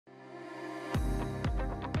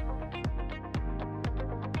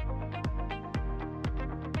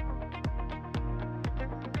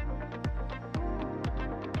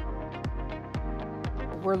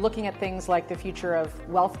We're looking at things like the future of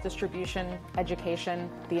wealth distribution, education,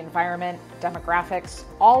 the environment, demographics.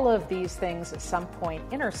 All of these things at some point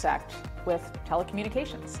intersect with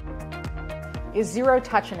telecommunications. Is zero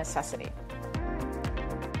touch a necessity?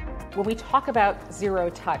 When we talk about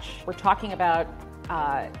zero touch, we're talking about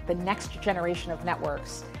the next generation of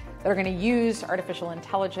networks that are going to use artificial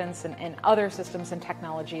intelligence and other systems and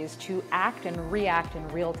technologies to act and react in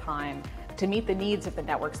real time to meet the needs of the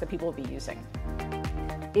networks that people will be using.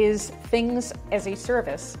 Is things as a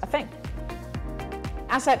service a thing?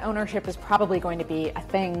 Asset ownership is probably going to be a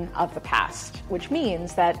thing of the past, which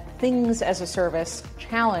means that things as a service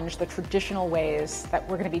challenge the traditional ways that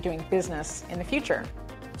we're going to be doing business in the future.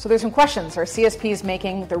 So there's some questions. Are CSPs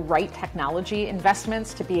making the right technology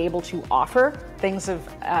investments to be able to offer things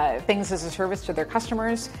as a service to their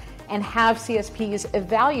customers? And have CSPs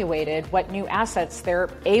evaluated what new assets they're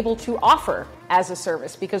able to offer as a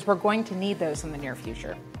service? Because we're going to need those in the near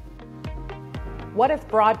future. What if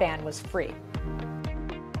broadband was free?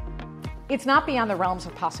 It's not beyond the realms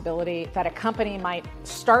of possibility that a company might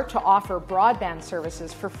start to offer broadband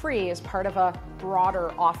services for free as part of a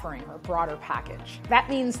broader offering or broader package. That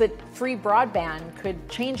means that free broadband could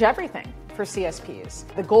change everything for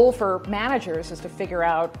CSPs. The goal for managers is to figure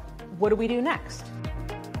out, what do we do next?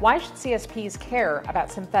 Why should CSPs care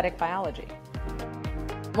about synthetic biology?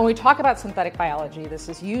 When we talk about synthetic biology, this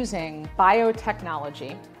is using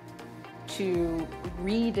biotechnology to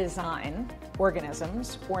redesign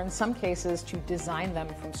organisms, or in some cases to design them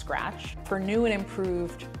from scratch for new and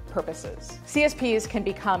improved purposes. CSPs can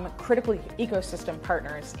become critical ecosystem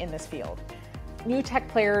partners in this field. New tech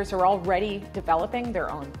players are already developing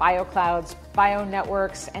their own bioclouds, bio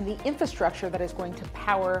networks, and the infrastructure that is going to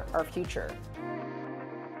power our future.